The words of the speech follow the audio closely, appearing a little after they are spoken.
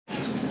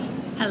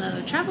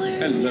Hello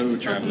travelers! Hello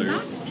travelers!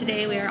 Welcome back.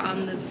 Today we are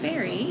on the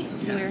ferry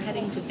and we're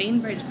heading to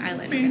Bainbridge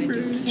Island. We're going to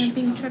do a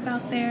camping trip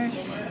out there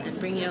and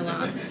bring you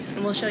along.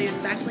 And we'll show you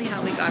exactly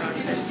how we got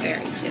onto this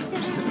ferry too,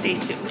 so stay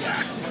tuned.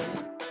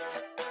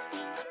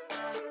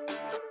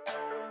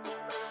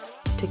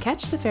 To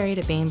catch the ferry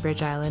to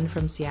Bainbridge Island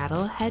from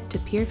Seattle, head to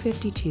Pier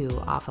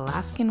 52 off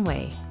Alaskan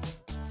Way.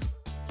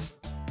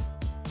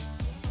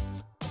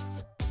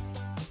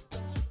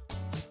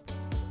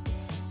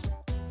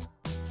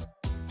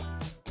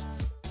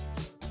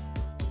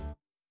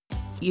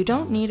 You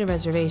don't need a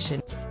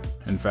reservation.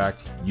 In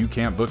fact, you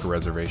can't book a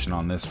reservation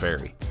on this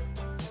ferry.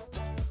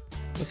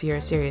 If you're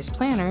a serious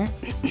planner,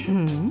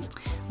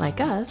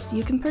 like us,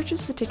 you can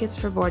purchase the tickets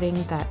for boarding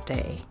that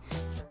day.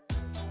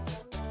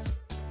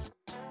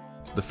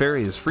 The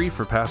ferry is free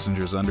for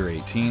passengers under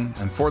 18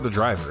 and for the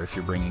driver if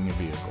you're bringing a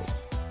vehicle.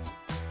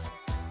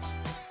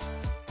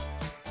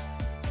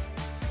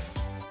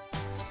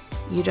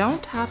 You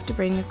don't have to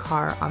bring a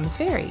car on the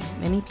ferry.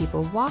 Many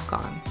people walk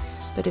on.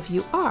 But if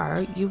you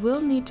are, you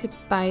will need to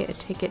buy a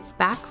ticket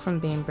back from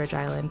Bainbridge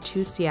Island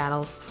to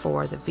Seattle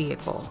for the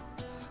vehicle.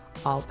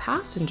 All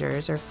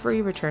passengers are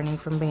free returning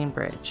from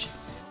Bainbridge.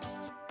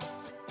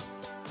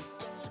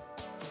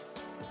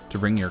 To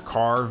bring your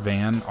car,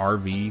 van,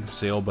 RV,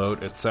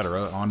 sailboat,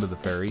 etc. onto the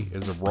ferry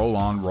is a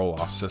roll-on,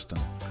 roll-off system.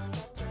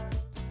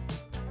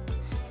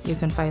 You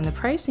can find the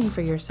pricing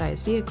for your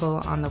size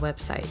vehicle on the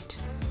website.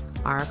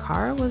 Our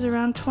car was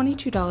around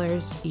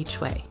 $22 each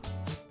way.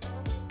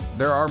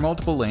 There are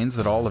multiple lanes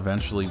that all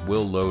eventually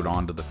will load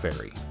onto the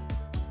ferry.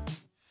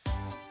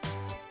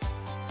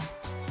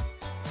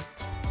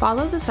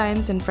 Follow the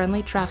signs and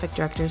friendly traffic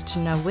directors to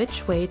know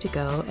which way to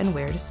go and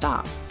where to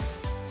stop.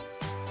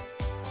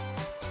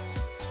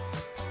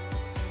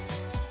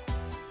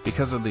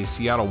 Because of the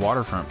Seattle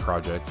waterfront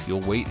project, you'll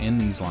wait in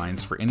these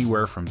lines for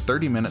anywhere from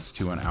 30 minutes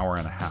to an hour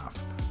and a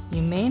half.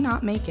 You may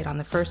not make it on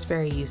the first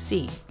ferry you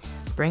see.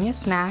 Bring a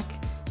snack,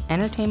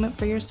 entertainment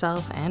for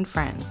yourself and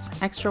friends,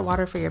 extra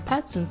water for your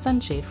pets, and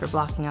sunshade for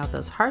blocking out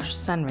those harsh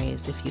sun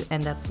rays if you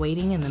end up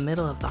waiting in the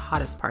middle of the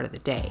hottest part of the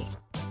day.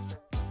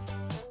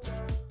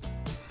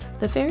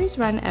 The ferries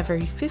run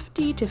every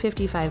 50 to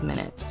 55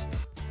 minutes.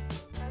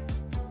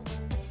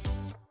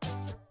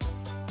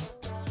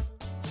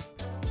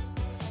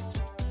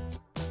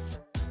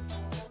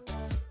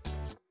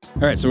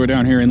 Alright, so we're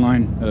down here in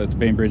line at the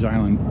Bainbridge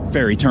Island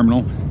ferry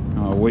terminal,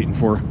 waiting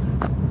for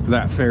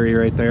that ferry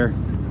right there.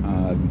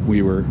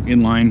 We were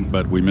in line,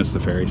 but we missed the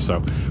ferry,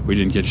 so we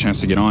didn't get a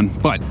chance to get on.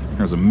 But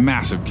there's a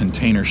massive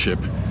container ship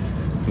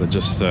that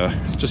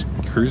it's just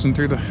cruising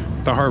through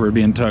the harbor,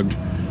 being tugged.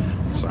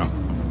 So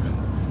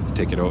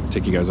take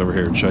you guys over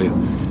here and show you.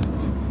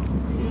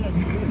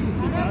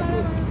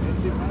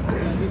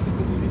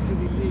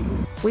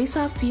 We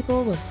saw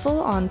people with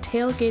full-on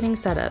tailgating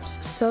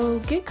setups, so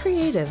get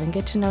creative and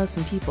get to know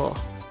some people.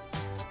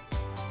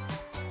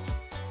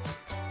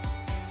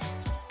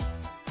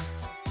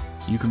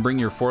 You can bring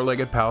your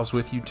four-legged pals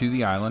with you to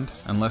the island.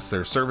 Unless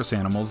they're service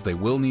animals, they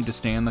will need to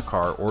stay in the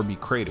car or be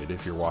crated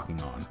if you're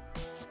walking on.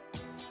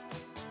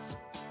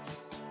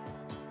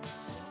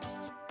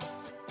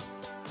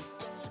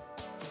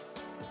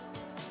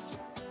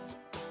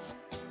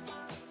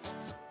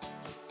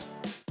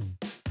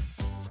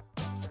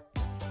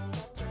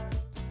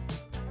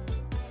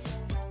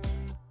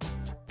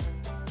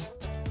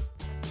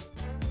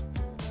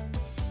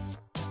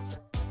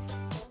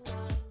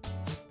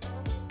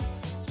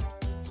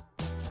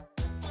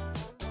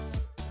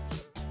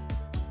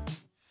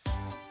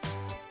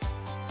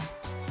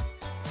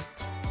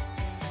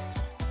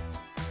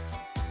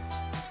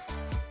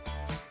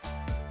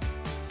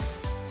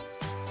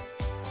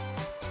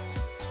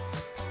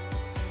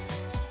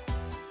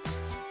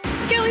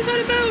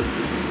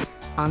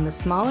 On the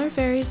smaller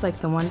ferries like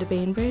the one to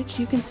Bainbridge,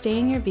 you can stay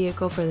in your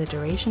vehicle for the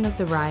duration of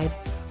the ride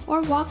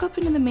or walk up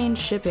into the main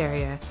ship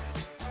area.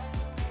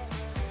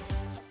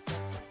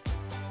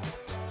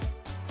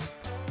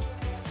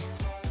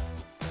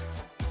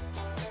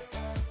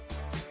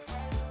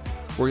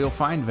 Where you'll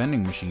find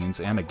vending machines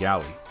and a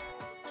galley.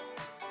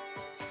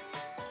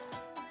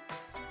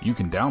 You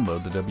can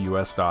download the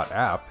WS.app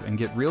app and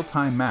get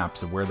real-time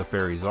maps of where the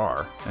ferries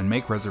are and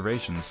make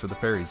reservations for the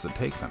ferries that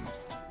take them.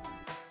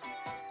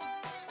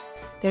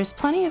 There's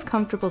plenty of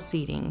comfortable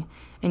seating,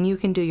 and you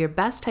can do your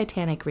best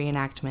Titanic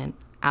reenactment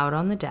out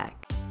on the deck.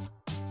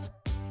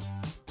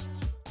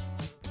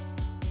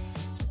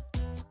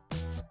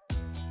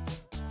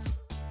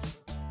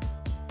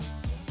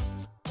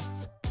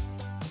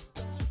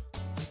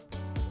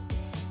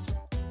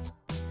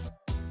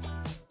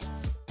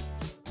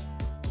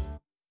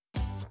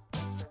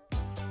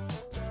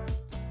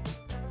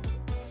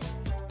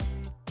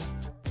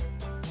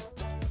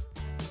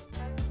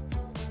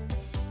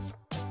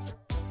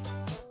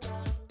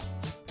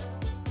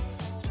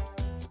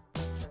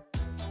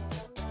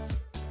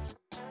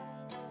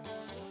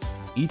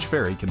 Each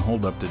ferry can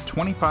hold up to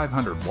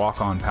 2,500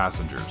 walk-on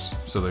passengers,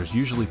 so there's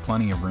usually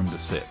plenty of room to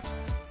sit.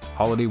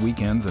 Holiday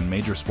weekends and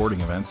major sporting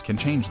events can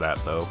change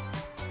that, though.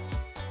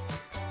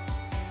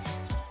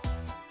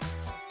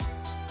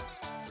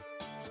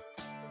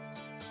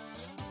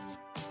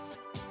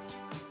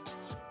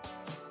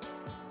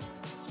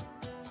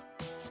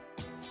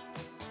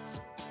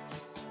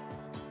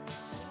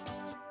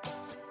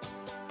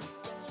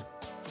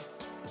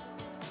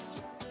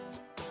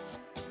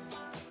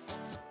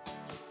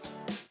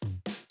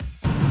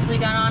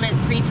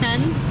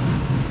 3:10.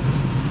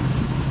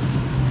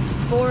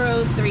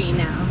 4:03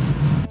 now.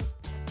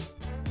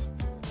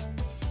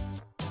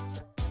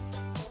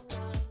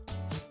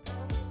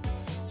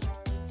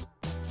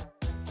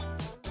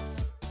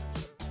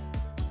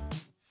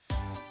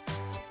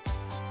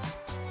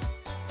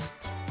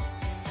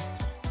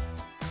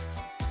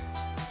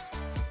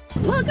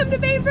 Welcome to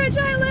Bainbridge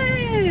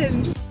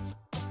Island!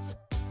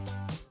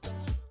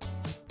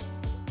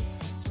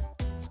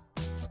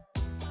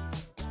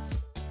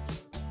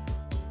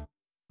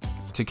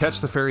 To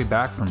catch the ferry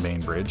back from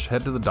Bainbridge,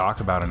 head to the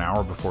dock about an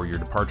hour before your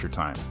departure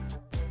time.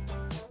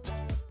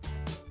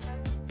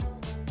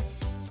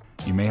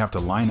 You may have to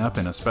line up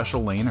in a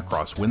special lane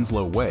across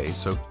Winslow Way,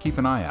 so keep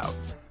an eye out.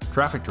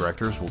 Traffic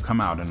directors will come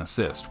out and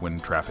assist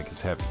when traffic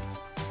is heavy.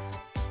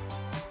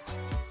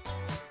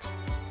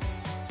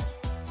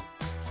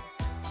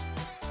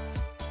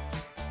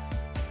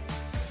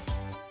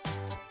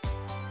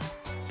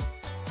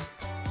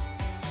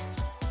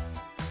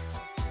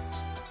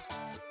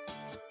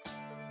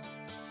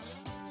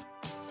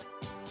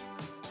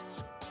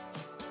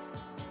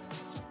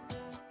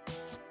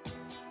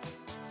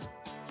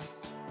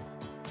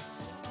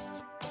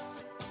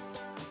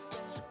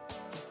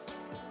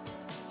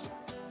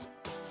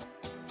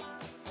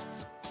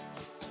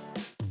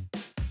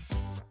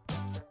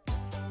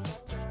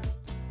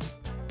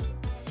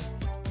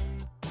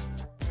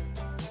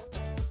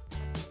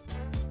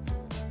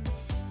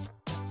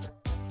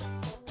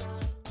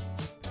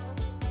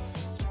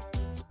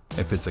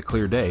 If it's a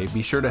clear day,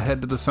 be sure to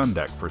head to the sun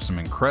deck for some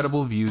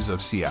incredible views of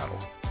Seattle.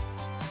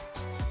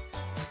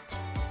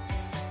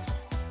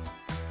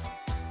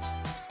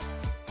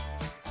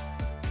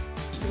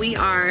 We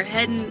are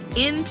heading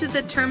into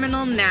the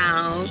terminal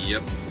now.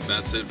 Yep,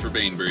 that's it for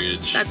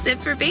Bainbridge. That's it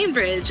for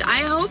Bainbridge.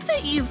 I hope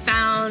that you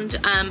found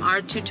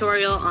our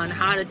tutorial on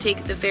how to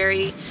take the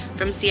ferry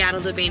from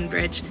Seattle to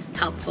Bainbridge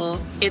helpful.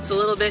 It's a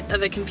little bit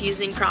of a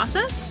confusing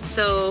process,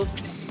 so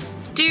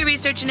do your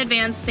research in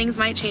advance. Things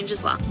might change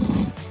as well.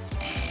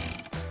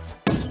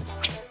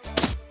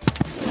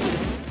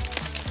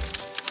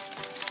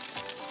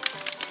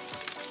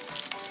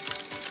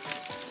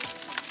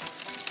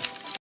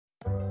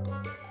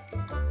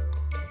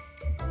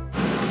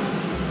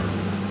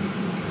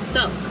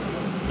 So,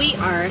 we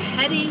are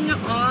heading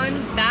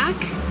on back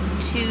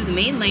to the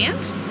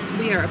mainland.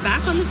 We are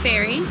back on the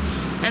ferry,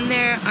 and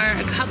there are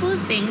a couple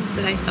of things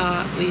that I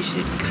thought we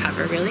should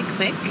cover really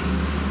quick,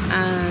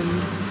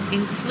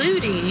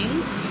 including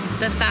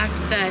the fact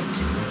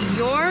that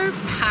your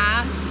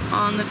pass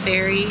on the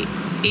ferry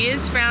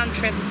is round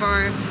trip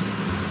for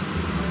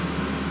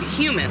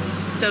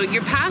humans. So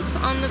your pass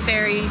on the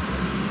ferry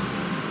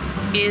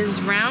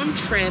is round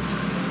trip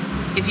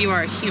if you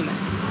are a human.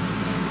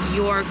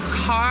 Your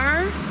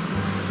car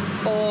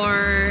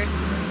or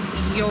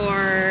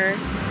your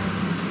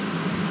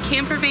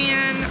camper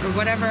van or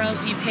whatever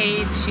else you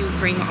paid to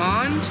bring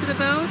on to the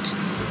boat,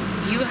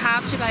 you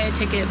have to buy a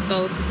ticket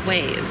both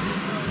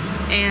ways.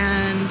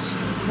 And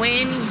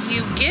when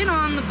you get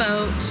on the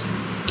boat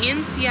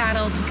in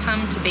Seattle to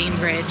come to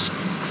Bainbridge,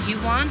 you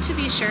want to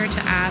be sure to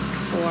ask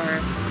for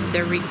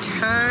the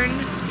return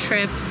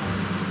trip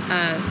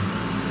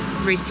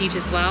receipt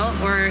as well,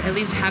 or at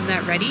least have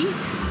that ready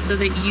so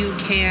that you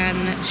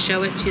can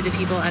show it to the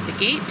people at the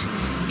gate,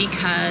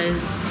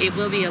 because it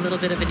will be a little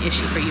bit of an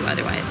issue for you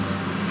otherwise.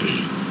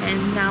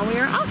 And now we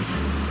are off.